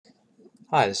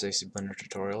Hi, this is AC Blender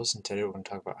Tutorials, and today we're going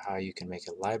to talk about how you can make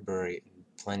a library in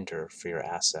Blender for your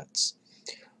assets.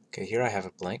 Okay, here I have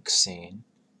a blank scene,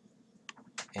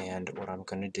 and what I'm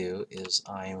going to do is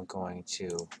I am going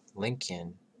to link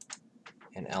in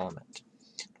an element.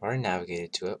 I've already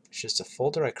navigated to it. It's just a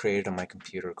folder I created on my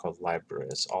computer called Library.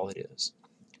 That's all it is.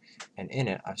 And in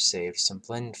it, I've saved some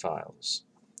blend files.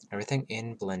 Everything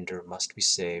in Blender must be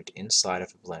saved inside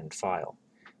of a blend file,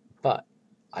 but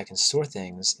I can store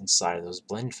things inside of those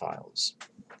blend files.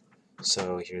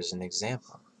 So here's an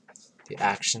example. The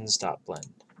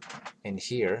actions.blend. And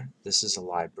here, this is a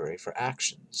library for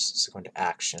actions. So go into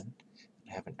action,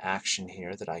 I have an action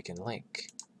here that I can link.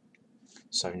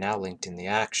 So I've now linked in the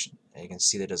action. And you can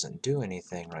see that it doesn't do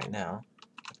anything right now.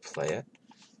 I play it,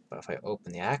 but if I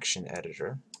open the action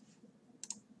editor,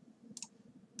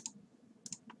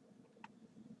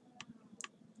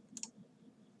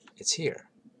 it's here.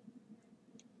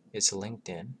 It's linked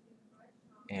in,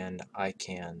 and I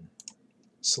can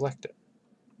select it.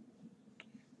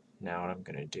 Now what I'm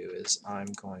going to do is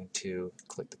I'm going to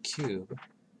click the cube.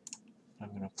 I'm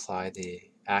going to apply the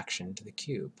action to the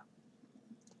cube.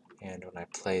 And when I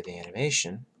play the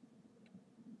animation,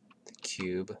 the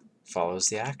cube follows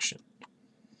the action.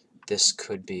 This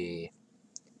could be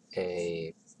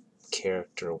a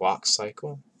character walk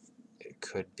cycle. It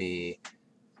could be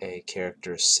a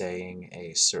character saying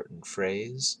a certain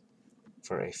phrase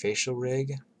for a facial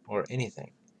rig, or anything.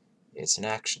 It's an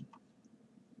action.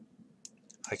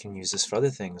 I can use this for other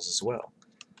things as well.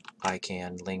 I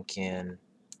can link in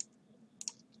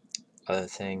other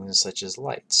things such as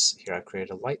lights. Here I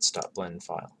created a lights.blend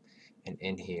file, and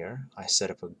in here I set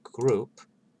up a group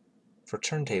for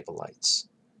turntable lights.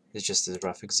 It's just a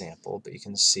rough example, but you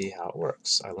can see how it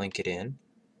works. I link it in,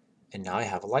 and now I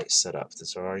have a light set up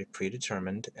that's already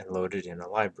predetermined and loaded in a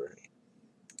library.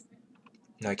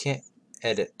 Now I can't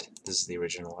edit, this is the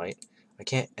original light, I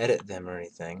can't edit them or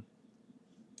anything.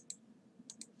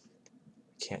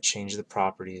 Can't change the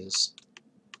properties.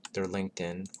 They're linked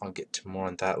in. I'll get to more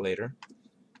on that later.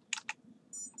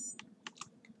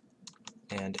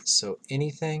 And so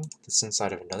anything that's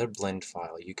inside of another blend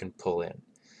file you can pull in.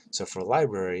 So for a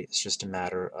library, it's just a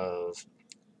matter of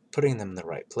putting them in the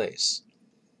right place.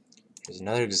 Here's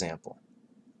another example.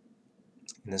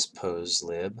 In this pose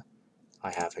lib, I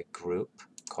have a group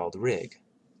called rig.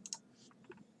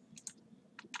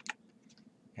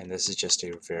 And this is just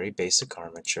a very basic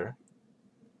armature.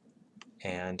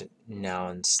 And now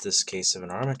in this case of an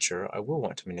armature, I will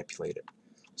want to manipulate it.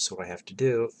 So what I have to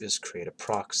do is create a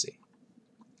proxy.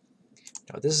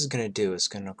 Now what this is going to do is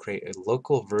going to create a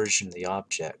local version of the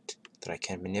object that I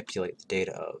can manipulate the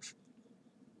data of,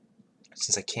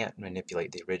 since I can't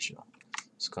manipulate the original.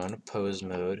 So go into pose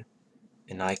mode,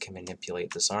 and I can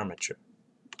manipulate this armature.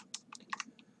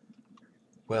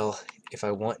 Well, if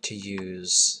I want to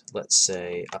use, let's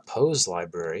say, a pose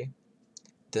library,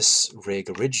 this rig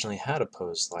originally had a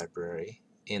pose library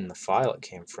in the file it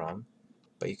came from,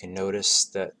 but you can notice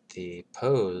that the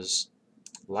pose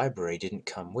library didn't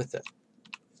come with it.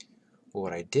 Well,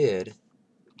 what I did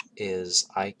is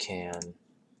I can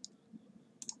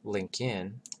link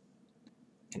in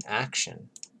an action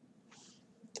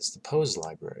that's the pose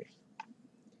library.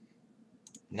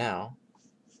 Now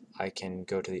I can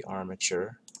go to the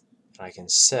armature and I can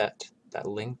set that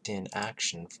linked in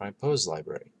action for my pose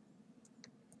library.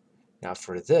 Now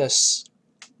for this,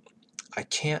 I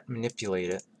can't manipulate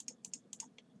it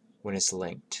when it's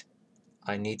linked.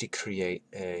 I need to create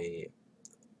a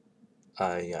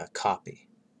copy.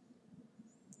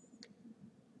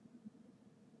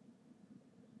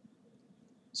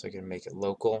 So I can make it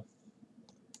local,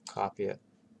 copy it.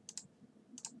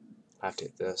 I have to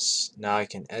hit this. Now I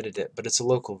can edit it, but it's a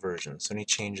local version, so any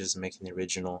changes making the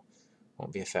original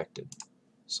won't be affected.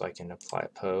 So I can apply a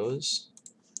pose,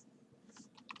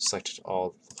 select the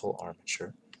whole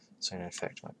armature. So I'm going to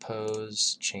affect my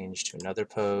pose, change to another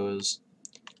pose,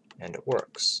 and it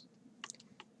works.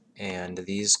 And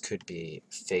these could be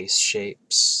face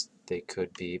shapes, they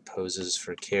could be poses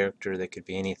for character, they could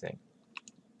be anything.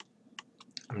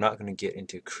 I'm not going to get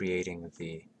into creating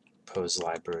the pose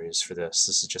libraries for this.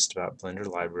 This is just about Blender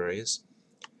libraries.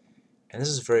 And this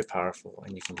is very powerful,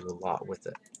 and you can do a lot with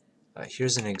it.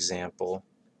 Here's an example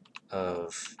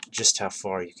of just how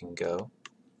far you can go.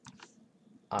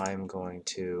 I'm going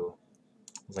to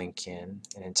link in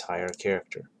an entire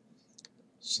character.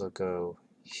 So go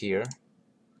here,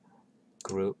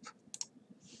 group,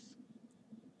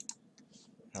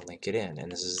 and link it in.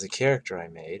 And this is the character I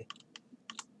made.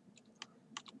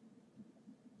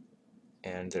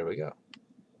 And there we go.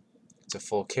 It's a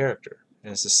full character.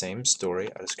 And it's the same story.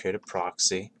 I just create a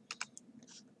proxy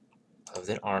of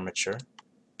the armature.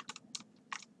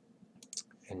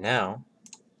 And now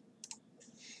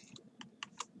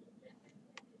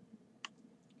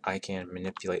I can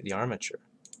manipulate the armature.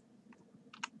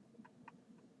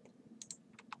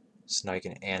 So now I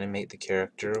can animate the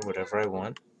character whatever I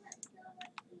want.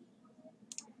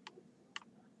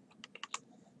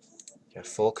 You have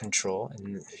full control,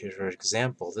 and here for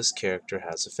example, this character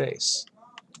has a face.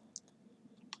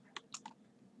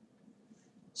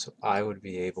 So I would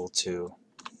be able to,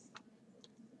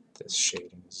 this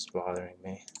shading is bothering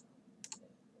me.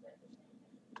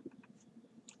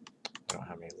 I don't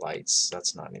have any lights,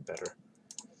 that's not any better.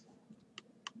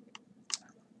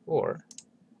 Or,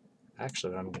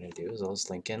 actually what I'm going to do is I'll just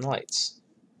link in lights.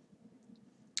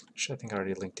 Actually, I think I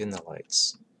already linked in the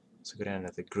lights. So go down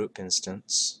to the group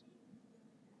instance.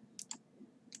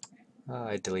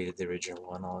 I deleted the original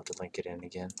one, I'll have to link it in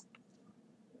again.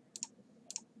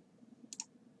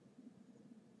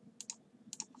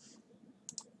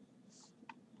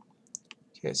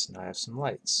 Okay, so now I have some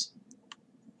lights.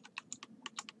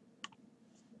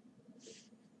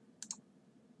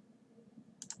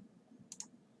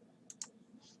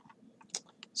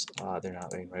 So, they're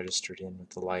not being registered in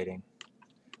with the lighting.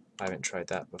 I haven't tried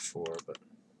that before, but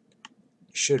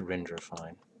it should render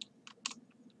fine.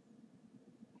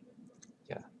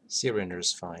 Yeah, see, it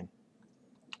renders fine.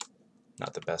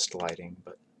 Not the best lighting,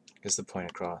 but gets the point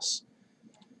across.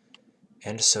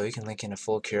 And so you can link in a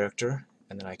full character,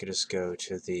 and then I could just go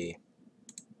to the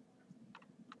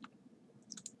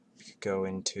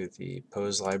into the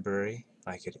pose library.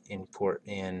 I could import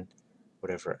in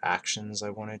whatever actions I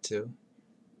wanted to.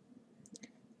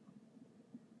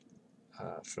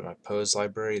 For my pose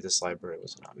library, this library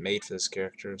was not made for this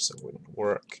character, so it wouldn't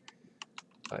work.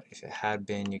 But if it had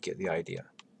been, you get the idea.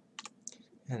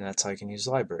 And that's how you can use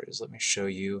libraries. Let me show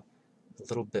you a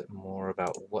little bit more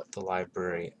about what the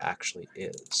library actually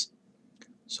is.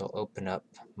 So I'll open up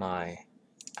my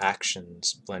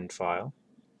actions blend file,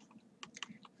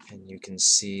 and you can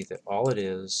see that all it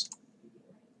is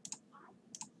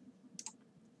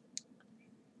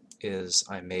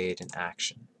I made an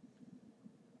action.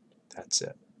 That's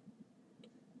it.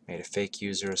 Made a fake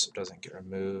user so it doesn't get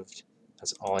removed.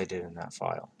 That's all I did in that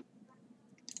file.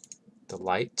 The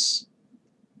lights,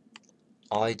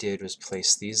 all I did was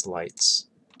place these lights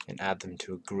and add them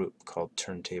to a group called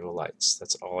turntable lights.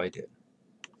 That's all I did.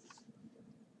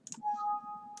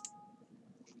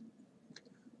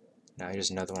 Now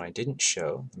here's another one I didn't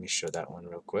show. Let me show that one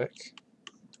real quick.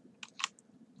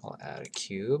 I'll add a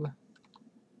cube,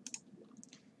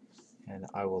 and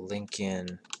I will link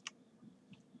in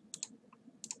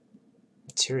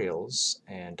materials,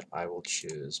 and I will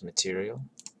choose material,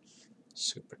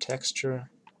 super texture.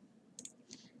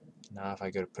 Now if I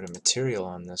go to put a material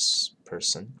on this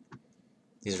person,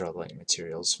 these are all light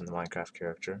materials from the Minecraft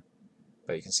character,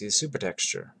 but you can see the super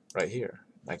texture right here.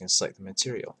 I can select the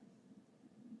material.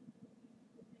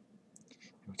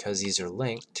 And because these are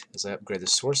linked, as I upgrade the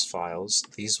source files,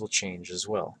 these will change as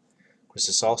well. Of course,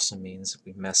 this also means that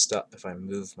we messed up if I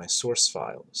move my source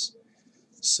files.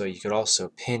 So you could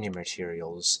also pin your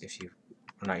materials if you,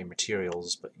 or not your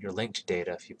materials, but your linked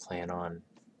data if you plan on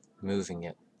moving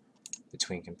it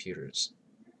between computers.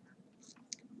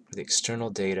 For the external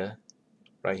data,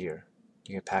 right here,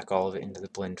 you can pack all of it into the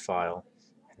blend file,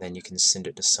 and then you can send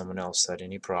it to someone else without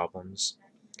any problems.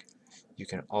 You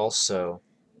can also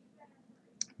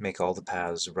make all the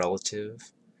paths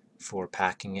relative for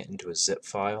packing it into a zip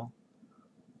file,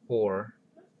 or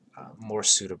more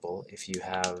suitable if you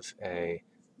have a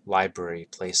library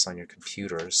placed on your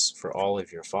computers for all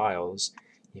of your files,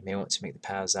 you may want to make the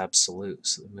paths absolute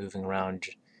so that moving around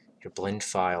your blend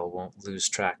file won't lose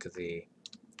track of the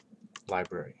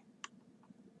library.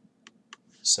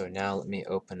 So now let me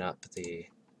open up the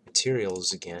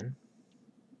materials again,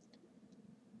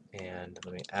 and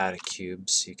let me add a cube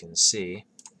so you can see.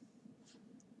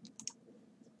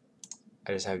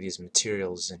 I just have these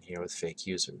materials in here with fake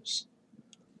users.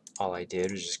 All I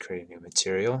did was just create a new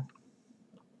material,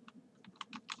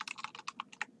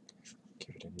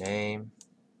 give it a name,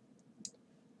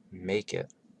 make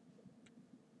it,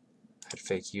 add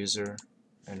fake user,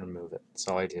 and remove it. That's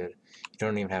all I did. You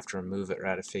don't even have to remove it or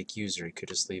add a fake user, you could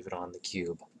just leave it on the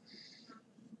cube.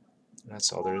 And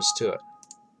that's all there is to it.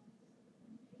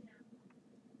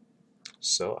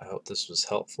 So I hope this was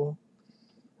helpful.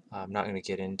 I'm not going to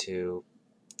get into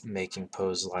making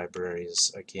pose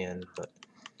libraries again, but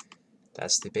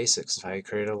that's the basics of how you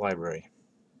create a library.